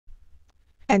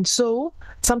And so,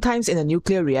 sometimes in a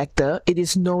nuclear reactor, it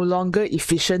is no longer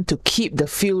efficient to keep the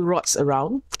fuel rods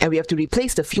around, and we have to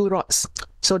replace the fuel rods.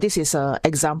 So this is an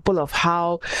example of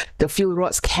how the fuel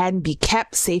rods can be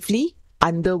kept safely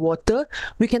underwater.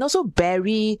 We can also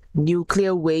bury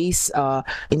nuclear waste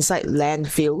inside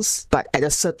landfills, but at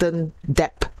a certain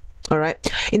depth. All right.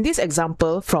 In this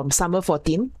example from Summer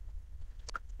 14,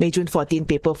 May June 14,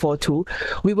 paper 42,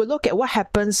 we will look at what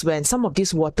happens when some of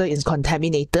this water is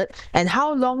contaminated and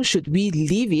how long should we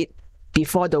leave it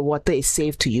before the water is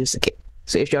safe to use again.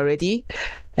 So if you're ready,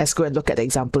 let's go and look at the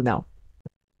example now.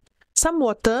 Some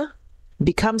water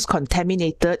becomes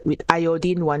contaminated with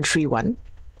iodine 131.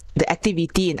 The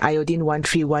activity in iodine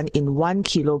 131 in 1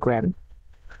 kilogram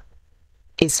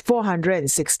is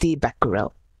 460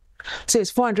 becquerel. So it's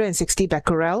 460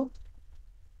 becquerel,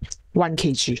 1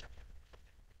 kg.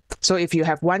 So if you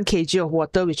have 1 kg of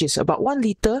water, which is about 1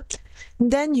 liter,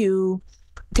 then you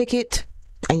take it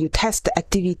and you test the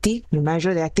activity, you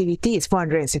measure the activity, it's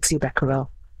 460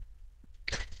 becquerel.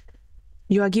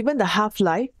 You are given the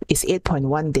half-life is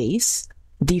 8.1 days.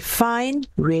 Define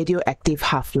radioactive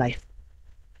half-life.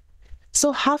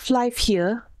 So half-life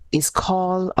here is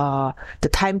called the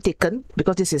time taken,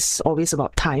 because this is always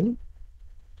about time.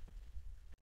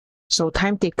 So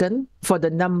time taken for the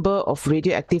number of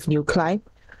radioactive nuclei.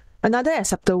 Another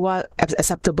acceptable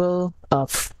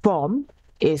form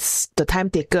is the time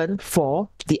taken for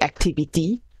the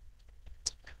activity.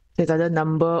 There's other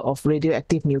number of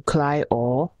radioactive nuclei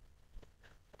or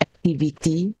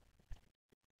activity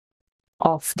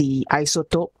of the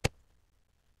isotope,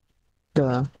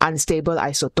 the unstable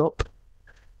isotope,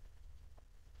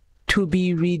 to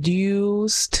be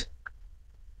reduced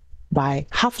by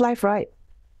half-life, right?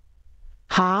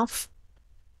 Half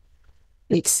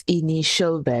its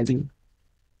initial value.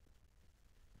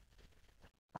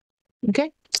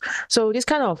 Okay, so this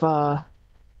kind of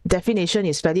definition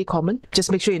is fairly common. Just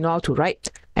make sure you know how to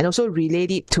write and also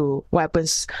relate it to what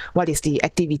happens, what is the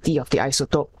activity of the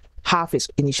isotope, half its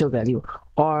initial value,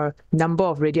 or number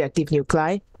of radioactive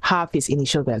nuclei, half its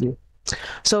initial value.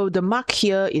 So the mark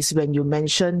here is when you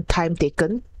mention time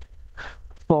taken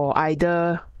for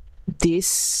either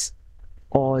this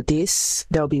or this,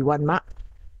 there will be 1 mark.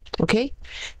 Okay,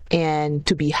 and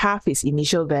to be half its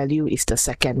initial value is the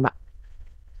second mark.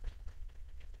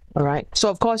 All right, so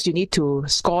of course you need to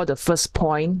score the first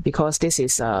point because this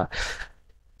is the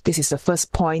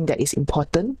first point that is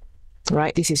important,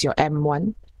 right? This is your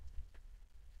M1,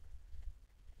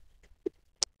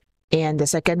 and the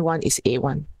second one is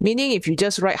A1. Meaning, if you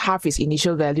just write half its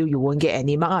initial value, you won't get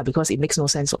any mark because it makes no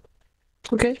sense.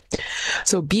 Okay,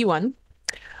 so B1.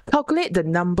 Calculate the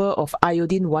number of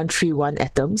iodine 131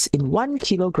 atoms in 1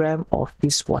 kilogram of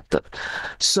this water.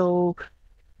 So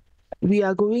we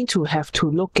are going to have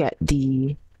to look at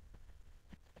the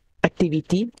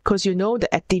activity, because you know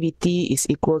the activity is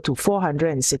equal to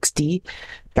 460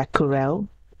 becquerel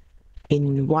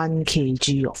in 1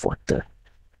 kg of water.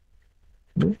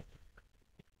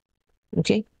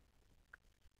 Okay,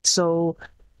 so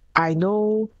I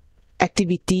know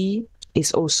activity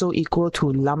is also equal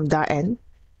to lambda n.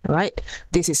 Right?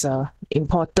 This is an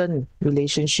important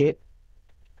relationship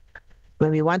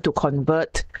when we want to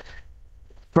convert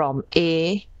from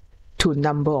A to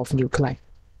number of nuclei.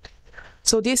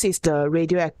 So this is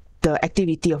the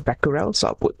activity of becquerel.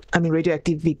 So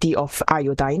radioactivity of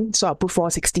iodine. So I'll put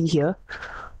 460 here.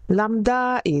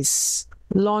 Lambda is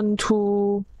ln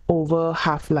 2 over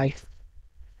half-life,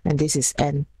 and this is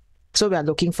n. So we are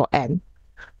looking for n.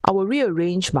 I will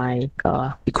rearrange my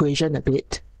equation a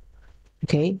bit.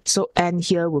 Okay, so n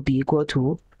here will be equal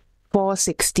to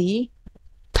 460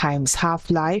 times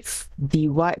half-life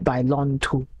divided by ln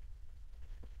 2. All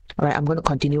right, I'm going to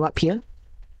continue up here.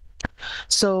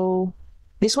 So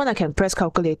this one I can press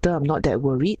calculator. I'm not that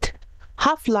worried.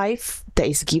 Half-life that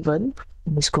is given,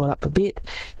 let me scroll up a bit,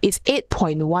 is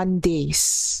 8.1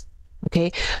 days.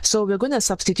 Okay, so we're going to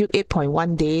substitute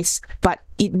 8.1 days, but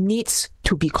it needs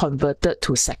to be converted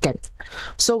to second.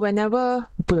 So whenever,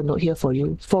 put a note here for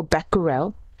you, for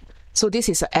becquerel, so this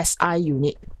is a SI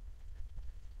unit,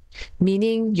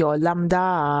 meaning your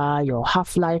lambda, your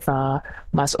half-life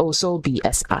must also be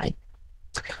SI.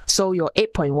 So your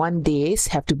 8.1 days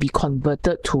have to be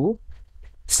converted to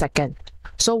second.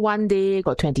 So 1 day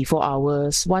got 24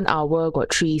 hours, 1 hour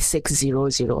got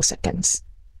 3600 seconds.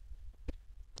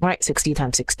 All right, 60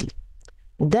 times 60.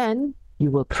 Then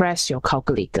you will press your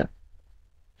calculator.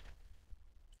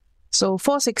 So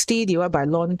 460 divided by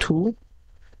ln 2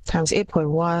 times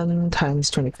 8.1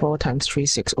 times 24 times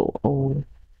 3600.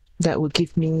 That would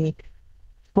give me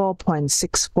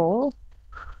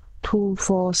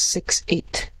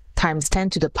 4.642468 times 10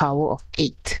 to the power of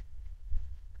 8.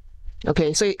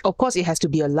 Okay, so of course it has to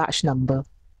be a large number.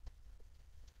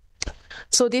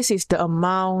 So this is the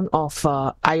amount of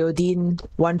iodine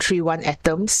 131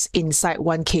 atoms inside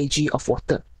 1 kg of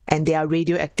water. And they are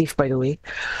radioactive, by the way.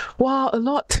 Wow, a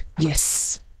lot.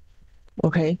 Yes.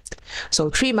 Okay,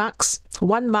 so 3 marks.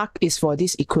 1 mark is for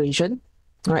this equation.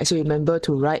 All right, so remember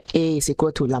to write A is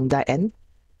equal to lambda n.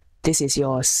 This is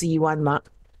your C1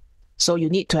 mark. So you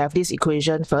need to have this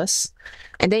equation first.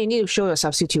 And then you need to show your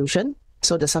substitution.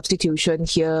 So the substitution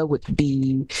here would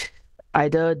be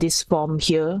either this form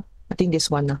here. I think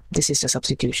this one, this is the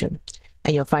substitution.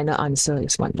 And your final answer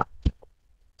is 1 mark.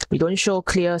 You don't show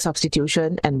clear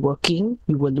substitution and working,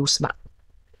 you will lose mark.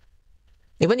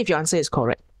 Even if your answer is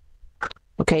correct.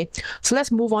 Okay, so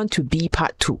let's move on to B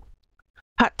part 2.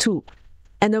 Part 2,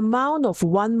 an amount of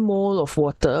 1 mole of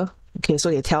water. Okay, so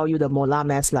they tell you the molar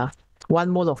mass lah. 1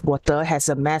 mole of water has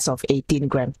a mass of 18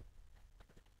 grams.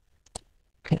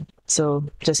 Okay, so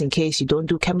just in case you don't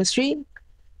do chemistry,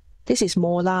 this is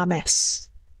molar mass,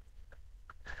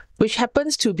 which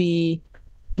happens to be,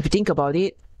 if you think about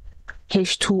it,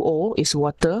 H2O is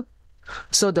water.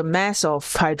 So the mass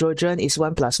of hydrogen is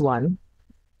 1 plus 1.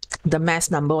 The mass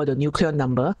number or the nucleon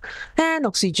number. And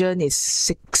oxygen is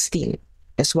 16.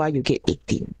 That's why you get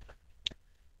 18.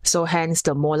 So hence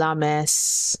the molar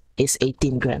mass is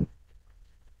 18 grams.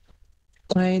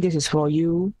 Okay, this is for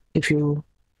you if you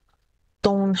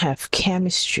don't have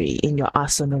chemistry in your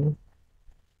arsenal.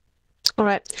 All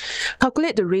right,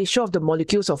 calculate the ratio of the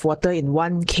molecules of water in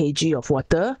 1 kg of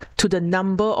water to the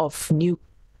number of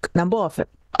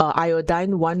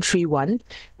iodine 131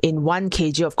 in 1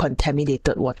 kg of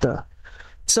contaminated water.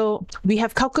 So we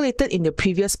have calculated in the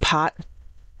previous part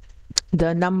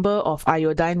the number of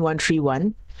iodine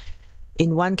 131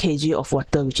 in 1 kg of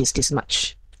water, which is this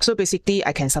much. So basically,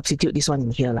 I can substitute this one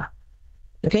in here lah.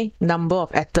 Okay, number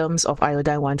of atoms of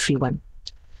iodine 131.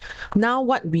 Now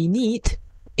what we need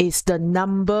is the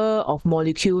number of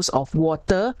molecules of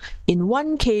water in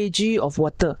 1 kg of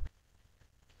water.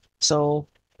 So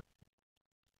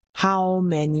how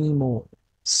many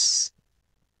moles?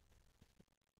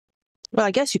 Well,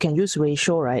 I guess you can use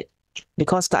ratio, right?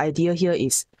 Because the idea here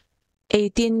is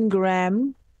 18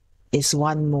 gram is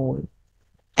 1 mole.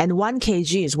 And 1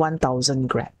 kg is 1,000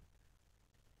 gram.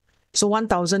 So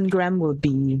 1,000 gram will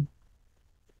be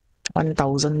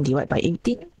 1,000 divided by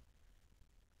 18.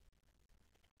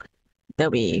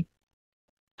 That'll be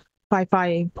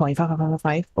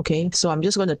 55.5555. Okay, so I'm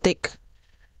just going to take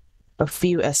a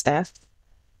few SF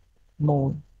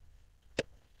mole.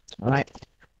 All right.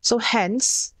 So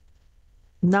hence,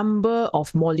 number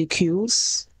of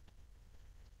molecules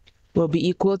will be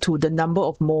equal to the number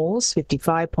of moles,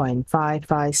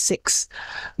 55.556,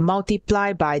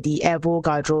 multiplied by the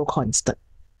Avogadro constant.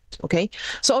 Okay,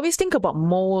 so always think about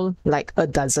mole like a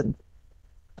dozen.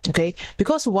 Okay,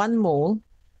 because 1 mole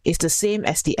is the same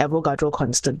as the Avogadro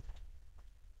constant.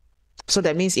 So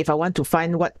that means if I want to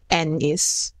find what N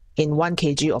is in 1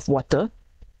 kg of water,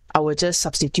 I will just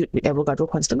substitute with Avogadro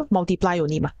constant, multiply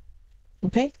only ma.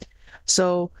 Okay,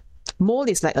 so mole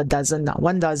is like a dozen now.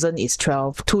 1 dozen is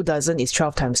 12, 2 dozen is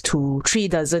 12 times 2, 3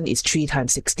 dozen is 3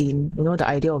 times 16. You know the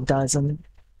idea of dozen.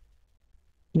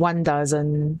 1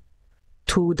 dozen,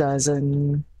 2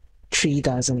 dozen, 3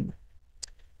 dozen.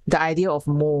 The idea of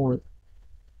mole.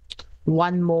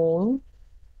 1 mole,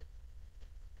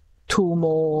 2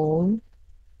 mole,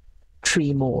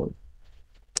 3 mole.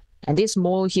 And this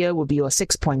mole here will be your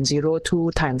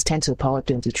 6.02 times 10 to the power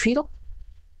 23.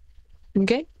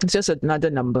 Okay, it's just another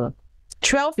number.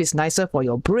 12 is nicer for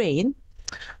your brain,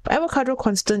 but Avogadro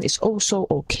constant is also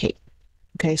okay.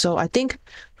 Okay, so I think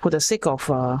for the sake of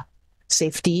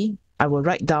safety, I will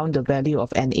write down the value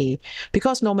of Na,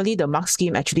 because normally the mark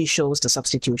scheme actually shows the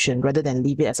substitution rather than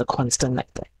leave it as a constant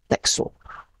like that, like so.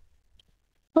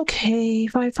 Okay,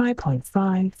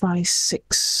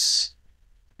 55.556.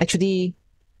 Actually,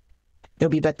 it'll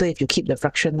be better if you keep the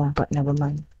fraction now, but never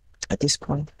mind at this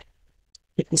point.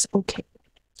 It is okay.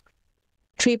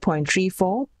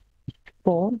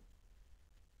 3.344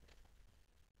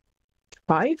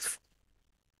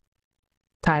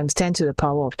 times 10 to the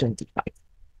power of 25.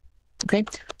 Okay,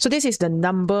 so this is the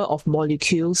number of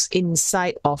molecules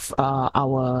inside of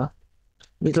our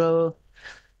little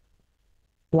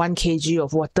 1 kg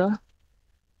of water.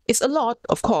 It's a lot,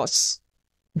 of course,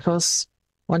 because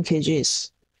 1 kg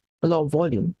is a lot of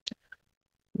volume.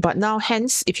 But now,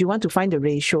 hence, if you want to find the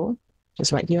ratio,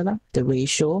 just right here, the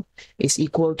ratio is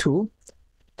equal to,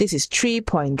 this is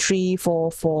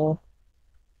 3.3445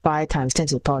 times 10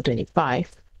 to the power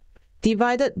 25,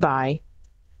 divided by,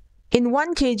 in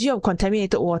 1 kg of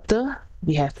contaminated water,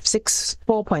 we have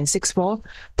 4.64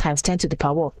 times 10 to the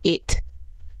power of 8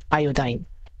 iodine.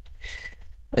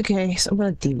 Okay, so I'm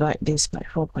going to divide this by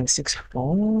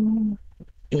 4.64,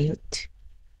 8,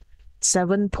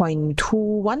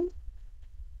 7.21,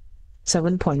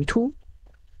 7.2.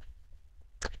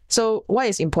 So what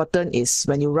is important is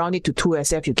when you round it to 2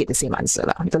 SF, you get the same answer.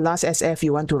 The last SF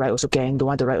you want to write also can, don't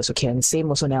want to write also can, same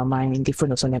also never mind,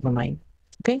 different also never mind.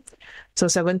 Okay, so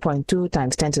 7.2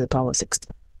 times 10 to the power of 60.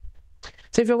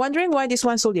 So if you're wondering why this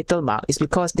one's so little mark, it's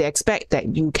because they expect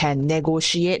that you can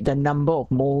negotiate the number of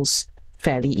moles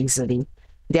fairly easily.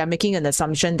 They are making an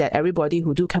assumption that everybody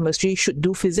who do chemistry should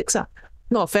do physics.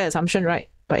 Not a fair assumption, right?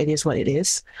 But it is what it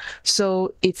is.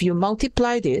 So if you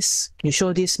multiply this, you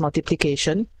show this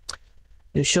multiplication,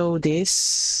 you show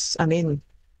this, I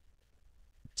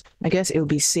guess it would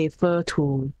be safer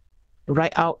to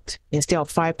write out, instead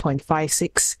of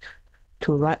 5.56,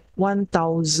 to write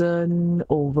 1000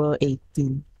 over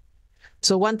 18.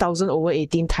 So 1000 over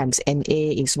 18 times NA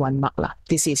is 1 mark.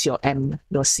 This is your M,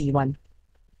 your C1.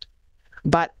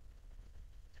 But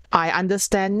I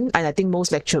understand, and I think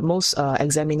most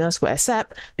examiners will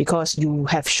accept because you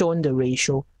have shown the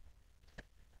ratio.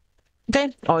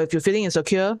 Okay, or if you're feeling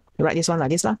insecure, write this one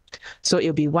like this. So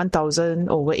it'll be 1000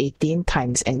 over 18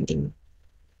 times NA.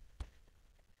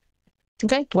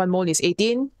 Okay, 1 mole is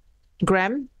 18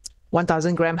 gram.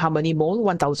 1000 gram, how many mole?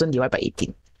 1000 divided by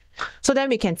 18. So then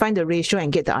we can find the ratio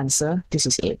and get the answer. This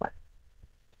is A1.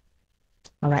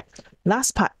 All right,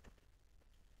 last part.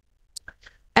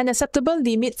 An acceptable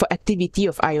limit for activity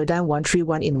of iodine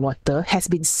 131 in water has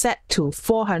been set to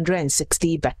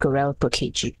 460 becquerel per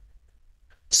kg.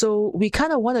 So we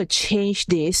kind of want to change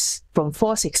this from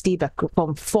 460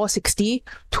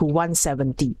 to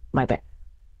 170. My bad.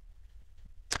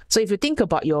 So if you think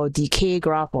about your decay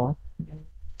graph or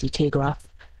decay graph,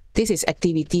 this is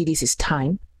activity, this is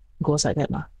time. Goes like that.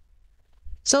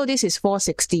 So this is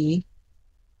 460.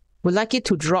 We'd like it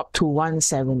to drop to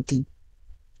 170.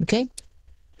 Okay?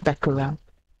 Becquerel.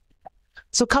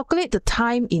 So calculate the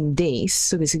time in days.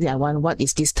 So basically I want what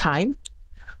is this time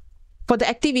for the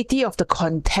activity of the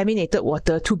contaminated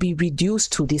water to be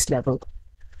reduced to this level.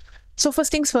 So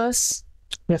first things first,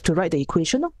 we have to write the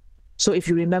equation. So if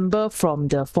you remember from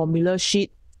the formula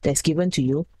sheet that's given to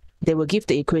you, they will give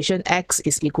the equation x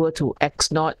is equal to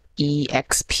x naught e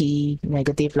xp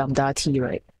negative lambda t,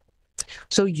 right?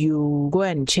 So you go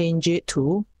and change it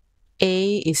to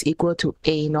a is equal to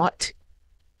a naught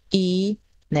e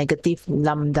negative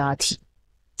lambda t.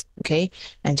 Okay,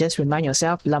 and just remind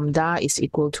yourself lambda is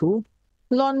equal to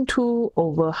ln 2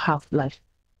 over half-life.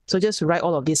 So just write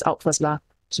all of this out first so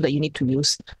that you need to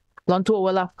use ln 2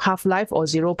 over half-life or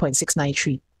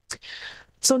 0.693.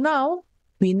 So now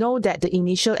we know that the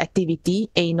initial activity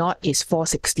A naught is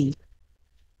 460.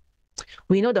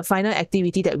 We know the final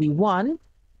activity that we want,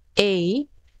 A,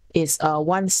 is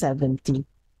 170.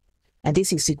 And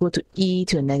this is equal to e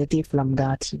to the negative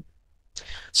lambda t.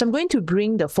 So I'm going to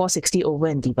bring the 460 over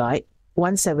and divide.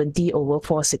 170 over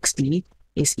 460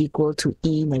 is equal to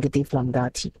e negative lambda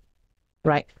t.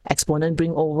 Right? Exponent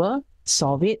bring over,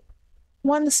 solve it.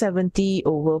 170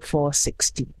 over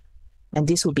 460. And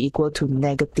this will be equal to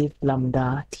negative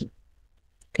lambda t.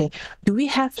 Okay. Do we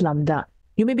have lambda?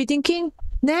 You may be thinking,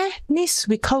 nah, Nis,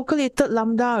 we calculated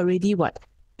lambda already, what?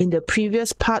 In the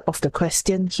previous part of the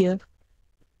question here.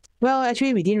 Well,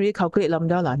 actually, we didn't really calculate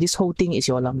lambda. This whole thing is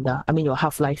your lambda. I mean, your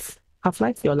half-life.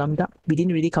 Half-life, your lambda. We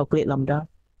didn't really calculate lambda.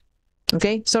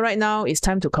 Okay, so right now, it's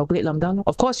time to calculate lambda.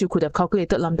 Of course, you could have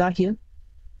calculated lambda here.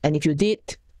 And if you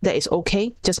did, that is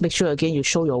okay. Just make sure, again, you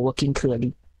show your working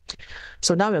clearly.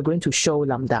 So now we're going to show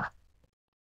lambda.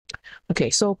 Okay,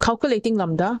 so calculating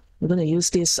lambda, we're going to use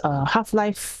this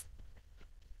half-life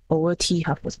over t,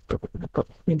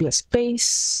 maybe a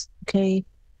space. Okay.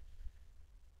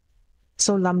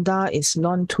 So lambda is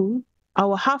ln 2.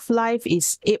 Our half-life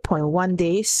is 8.1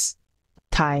 days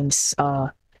times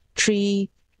 3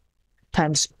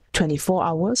 times 24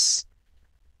 hours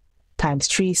times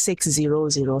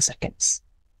 3600 seconds.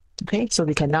 Okay, so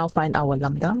we can now find our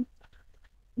lambda.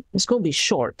 It's going to be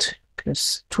short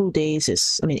because 2 days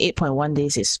is, 8.1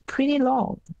 days is pretty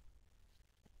long.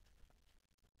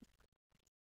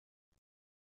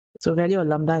 So value of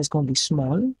lambda is going to be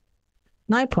small.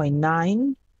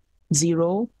 9.90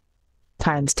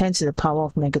 times 10 to the power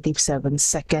of -7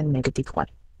 second -1.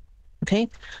 Okay,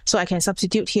 so I can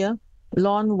substitute here.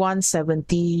 Ln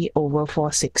 170 over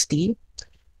 460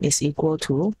 is equal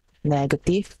to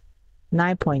negative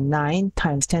 9.9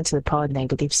 times 10 to the power of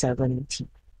 -7t.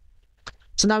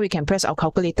 So now we can press our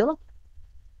calculator. All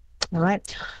right.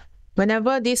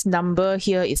 Whenever this number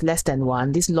here is less than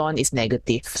 1, this ln is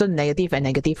negative. So negative and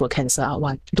negative will cancel out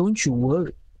 1. Don't you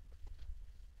worry.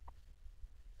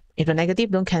 If the negative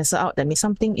don't cancel out, that means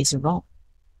something is wrong.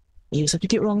 You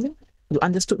substitute wrongly. You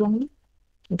understood wrongly.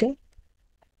 Okay?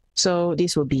 So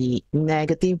this will be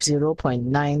negative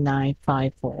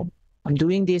 0.9954. I'm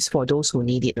doing this for those who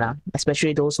need it,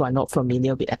 especially those who are not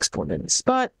familiar with exponents.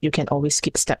 But you can always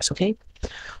skip steps, okay?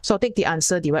 So I'll take the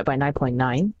answer, divide by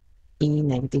 9.9, e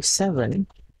negative 7.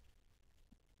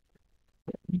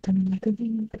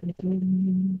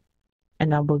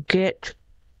 And I will get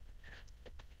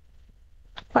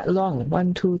quite long.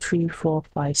 1, 2, 3, 4,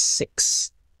 5,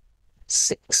 6.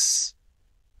 6.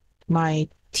 My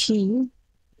t,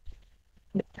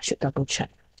 I should double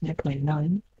check.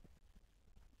 9.9.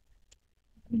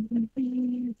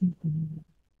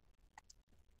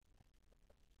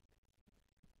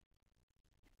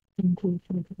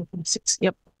 6.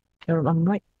 Yep, I'm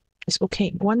right. It's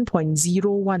okay.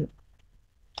 1.01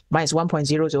 minus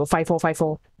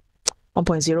 1.005454.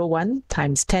 1.01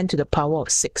 times 10 to the power of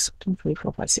 6. 2, 3,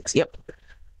 4, 5, 6. Yep.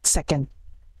 Second.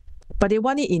 But they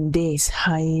want it in days.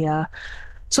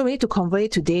 So we need to convert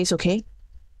it to days, okay?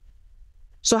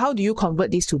 So how do you convert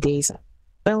this to days?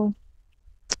 Well,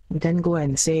 we then go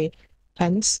and say,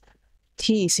 hence,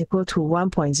 t is equal to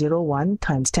 1.01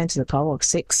 times 10 to the power of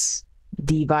 6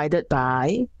 divided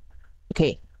by,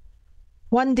 okay,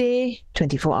 1 day,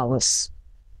 24 hours.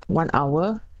 1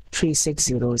 hour,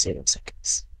 3600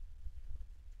 seconds.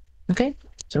 Okay,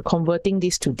 so converting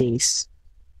this to days.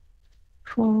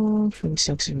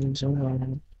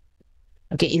 3600.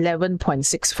 Okay,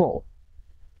 11.64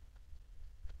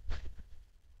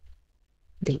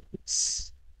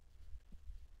 days.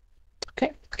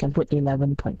 Okay, I can put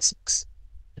 11.6.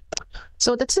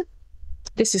 So that's it.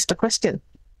 This is the question.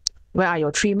 Where are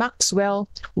your 3 marks? Well,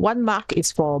 1 mark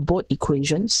is for both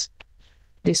equations.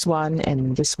 This one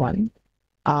and this one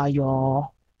are your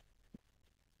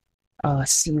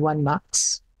C1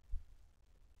 marks.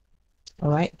 All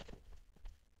right.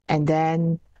 And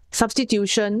then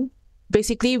substitution.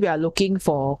 Basically, we are looking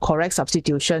for correct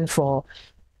substitution for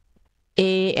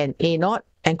A and A0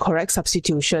 and correct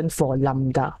substitution for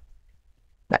lambda.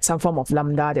 Like some form of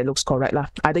lambda that looks correct.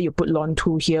 Either you put ln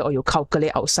 2 here or you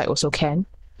calculate outside also can.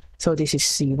 So this is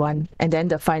C1. And then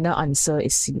the final answer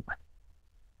is C1.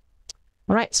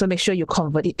 All right, so make sure you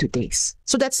convert it to days.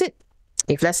 So that's it.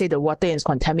 If let's say the water is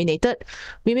contaminated,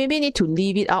 we maybe need to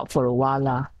leave it out for a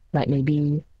while, like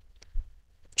maybe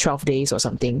 12 days or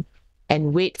something,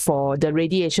 and wait for the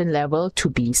radiation level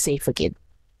to be safe again.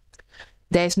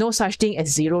 There is no such thing as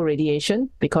zero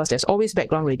radiation because there's always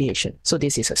background radiation. So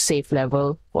this is a safe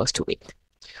level for us to wait.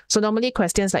 So normally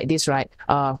questions like this, right,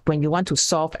 when you want to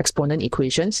solve exponent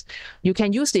equations, you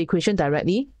can use the equation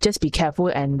directly. Just be careful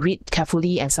and read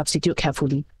carefully and substitute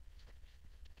carefully.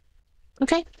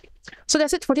 Okay, so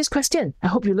that's it for this question. I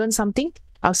hope you learned something.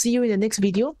 I'll see you in the next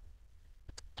video.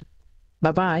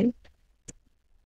 Bye-bye.